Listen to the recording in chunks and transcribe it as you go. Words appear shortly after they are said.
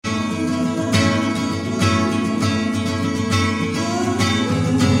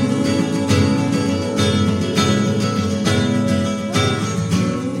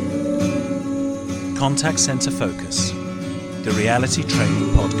Contact Center Focus, the reality training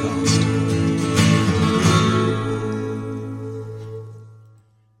podcast.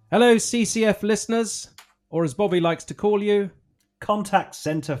 Hello, CCF listeners, or as Bobby likes to call you, Contact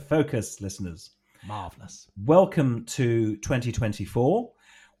Center Focus listeners. marvellous. Welcome to 2024.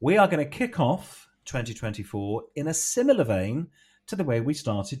 We are going to kick off 2024 in a similar vein to the way we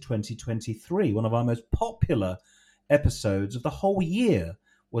started 2023. One of our most popular episodes of the whole year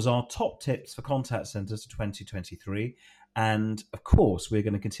was our top tips for contact centers for 2023. And of course, we're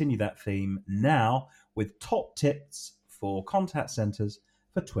going to continue that theme now with top tips for contact centers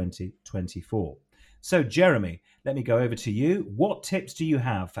for 2024. So, Jeremy, let me go over to you. What tips do you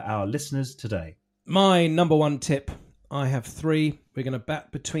have for our listeners today? My number one tip, I have three. We're going to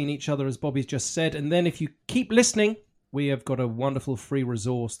bat between each other, as Bobby's just said. And then if you keep listening, we have got a wonderful free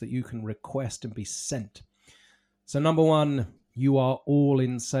resource that you can request and be sent. So number one, you are all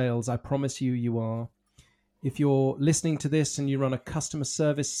in sales. I promise you, you are. If you're listening to this and you run a customer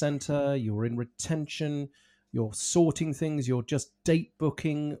service center, you're in retention, you're sorting things, you're just date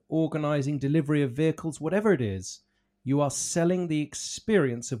booking, organizing delivery of vehicles, whatever it is, you are selling the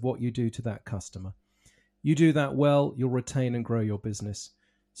experience of what you do to that customer. You do that well, you'll retain and grow your business.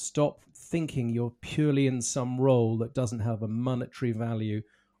 Stop thinking you're purely in some role that doesn't have a monetary value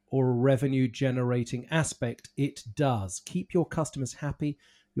or a revenue generating aspect. It does. Keep your customers happy.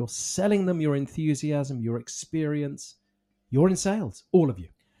 You're selling them your enthusiasm, your experience. You're in sales, all of you.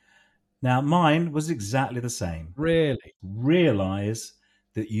 Now, mine was exactly the same. Really? Realize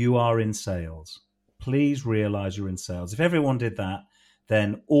that you are in sales. Please realize you're in sales. If everyone did that,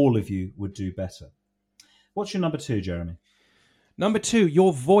 then all of you would do better. What's your number two, Jeremy? Number two,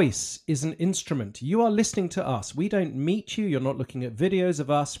 your voice is an instrument. You are listening to us. We don't meet you. You're not looking at videos of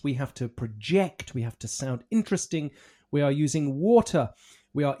us. We have to project. We have to sound interesting. We are using water.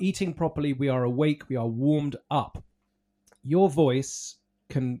 We are eating properly. We are awake. We are warmed up. Your voice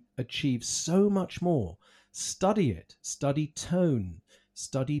can achieve so much more. Study it. Study tone.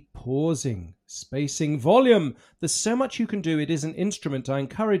 Study pausing, spacing, volume. There's so much you can do. It is an instrument. I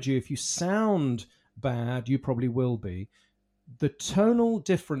encourage you, if you sound bad, you probably will be. The tonal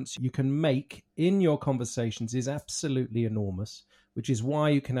difference you can make in your conversations is absolutely enormous, which is why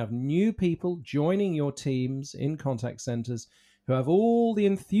you can have new people joining your teams in contact centers who have all the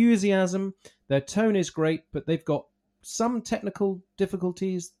enthusiasm. Their tone is great, but they've got some technical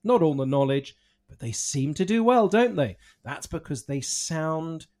difficulties, not all the knowledge, but they seem to do well, don't they? That's because they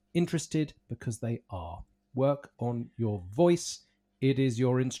sound interested, because they are. Work on your voice. It is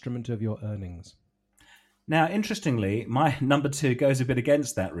your instrument of your earnings. Now, interestingly, my number two goes a bit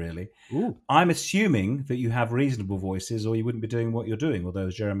against that, really. Ooh. I'm assuming that you have reasonable voices or you wouldn't be doing what you're doing, although,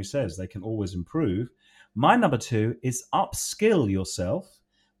 as Jeremy says, they can always improve. My number two is upskill yourself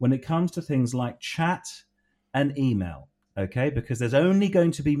when it comes to things like chat and email, okay? Because there's only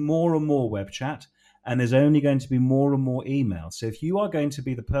going to be more and more web chat and there's only going to be more and more email. So if you are going to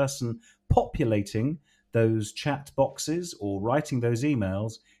be the person populating those chat boxes or writing those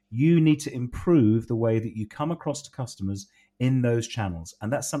emails, you need to improve the way that you come across to customers in those channels.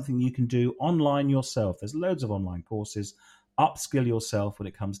 And that's something you can do online yourself. There's loads of online courses. Upskill yourself when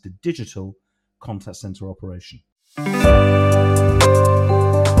it comes to digital contact center operation.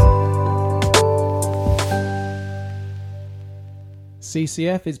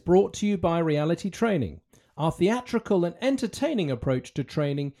 CCF is brought to you by Reality Training. Our theatrical and entertaining approach to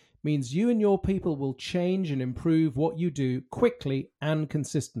training means you and your people will change and improve what you do quickly and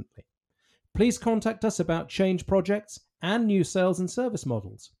consistently. Please contact us about change projects and new sales and service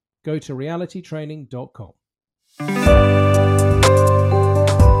models. Go to realitytraining.com.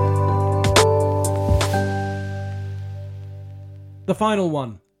 The final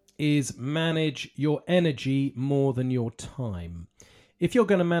one is manage your energy more than your time. If you're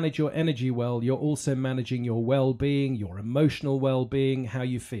going to manage your energy well, you're also managing your well-being, your emotional well-being, how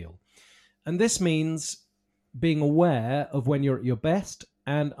you feel. And this means being aware of when you're at your best,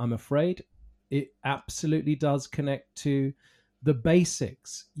 and I'm afraid it absolutely does connect to the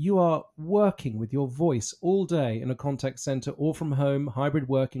basics. You are working with your voice all day in a contact center or from home, hybrid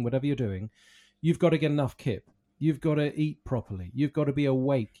working, whatever you're doing. You've got to get enough kip. You've got to eat properly. You've got to be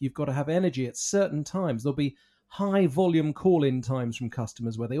awake. You've got to have energy at certain times. There'll be high volume call-in times from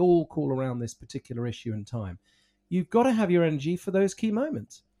customers where they all call around this particular issue and time. You've got to have your energy for those key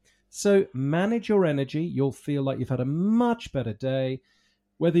moments. So manage your energy. You'll feel like you've had a much better day.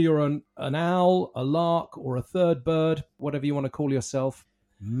 Whether you're an owl, a lark, or a third bird, whatever you want to call yourself,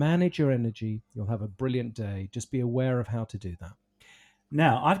 manage your energy. You'll have a brilliant day. Just be aware of how to do that.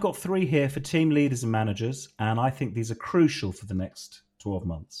 Now, I've got three here for team leaders and managers, and I think these are crucial for the next 12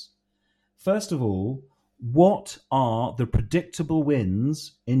 months. First of all, what are the predictable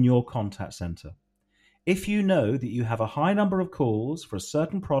wins in your contact center? If you know that you have a high number of calls for a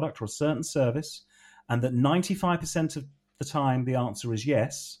certain product or a certain service, and that 95% of the time the answer is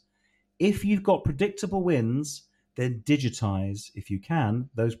yes, if you've got predictable wins, then digitize, if you can,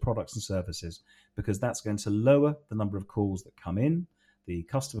 those products and services, because that's going to lower the number of calls that come in. The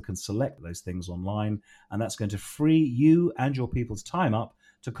customer can select those things online, and that's going to free you and your people's time up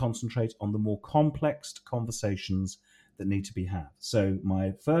to concentrate on the more complex conversations that need to be had. So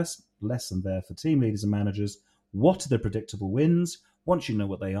my first lesson there for team leaders and managers, what are the predictable wins? Once you know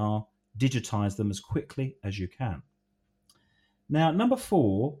what they are, digitize them as quickly as you can. Now, number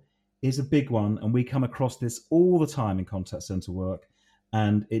 4 is a big one, and we come across this all the time in contact center work,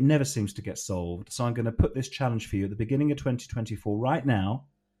 and it never seems to get solved. So I'm going to put this challenge for you at the beginning of 2024 right now.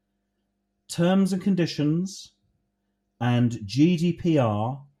 Terms and conditions and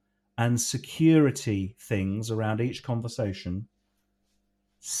GDPR and security things around each conversation,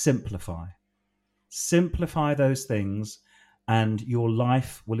 simplify. Simplify those things, and your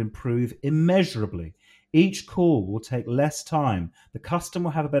life will improve immeasurably. Each call will take less time. The customer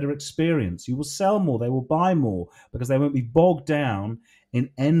will have a better experience. You will sell more. They will buy more because they won't be bogged down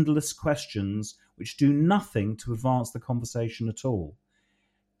in endless questions which do nothing to advance the conversation at all.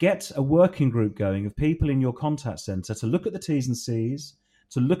 Get a working group going of people in your contact center to look at the T's and C's,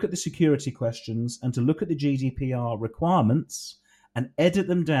 to look at the security questions, and to look at the GDPR requirements and edit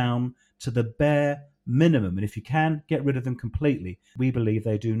them down to the bare minimum. And if you can, get rid of them completely. We believe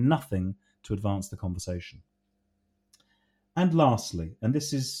they do nothing to advance the conversation. And lastly, and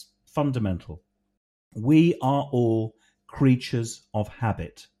this is fundamental, we are all creatures of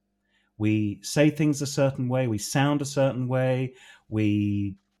habit. We say things a certain way, we sound a certain way,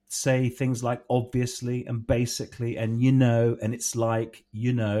 we say things like obviously and basically and and it's like,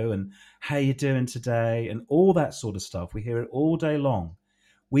 and how you doing today and all that sort of stuff. We hear it all day long.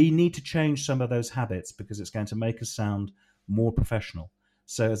 We need to change some of those habits because it's going to make us sound more professional.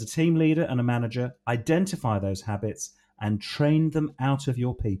 So as a team leader and a manager, identify those habits and train them out of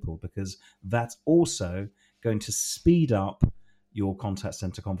your people, because that's also going to speed up your contact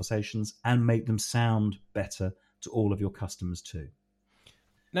center conversations and make them sound better to all of your customers too.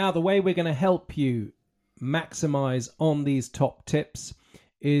 Now, the way we're going to help you maximize on these top tips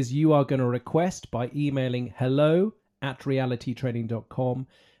is you are going to request by emailing hello@realitytraining.com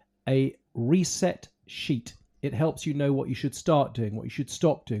a reset sheet. It helps you know what you should start doing, what you should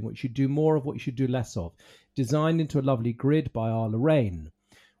stop doing, what you should do more of, what you should do less of. Designed into a lovely grid by our Lorraine.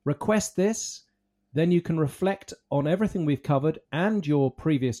 Request this, then you can reflect on everything we've covered and your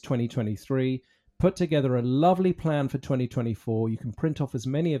previous 2023. Put together a lovely plan for 2024. You can print off as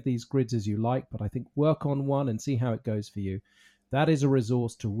many of these grids as you like, but I think work on one and see how it goes for you. That is a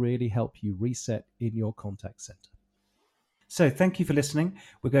resource to really help you reset in your contact center. So thank you for listening.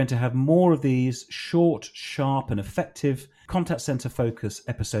 We're going to have more of these short, sharp and effective contact center focus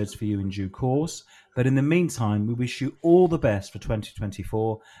episodes for you in due course. But in the meantime, we wish you all the best for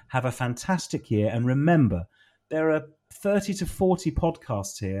 2024. Have a fantastic year. And remember, there are 30 to 40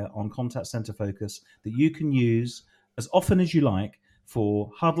 podcasts here on Contact Center Focus that you can use as often as you like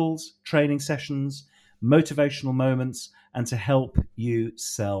for huddles, training sessions, motivational moments, and to help you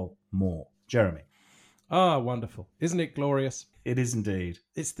sell more. Jeremy. Ah, wonderful. Isn't it glorious? It is indeed.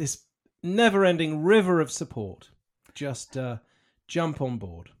 It's this never-ending river of support. Just jump on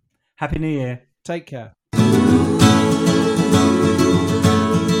board. Happy New Year. Take care.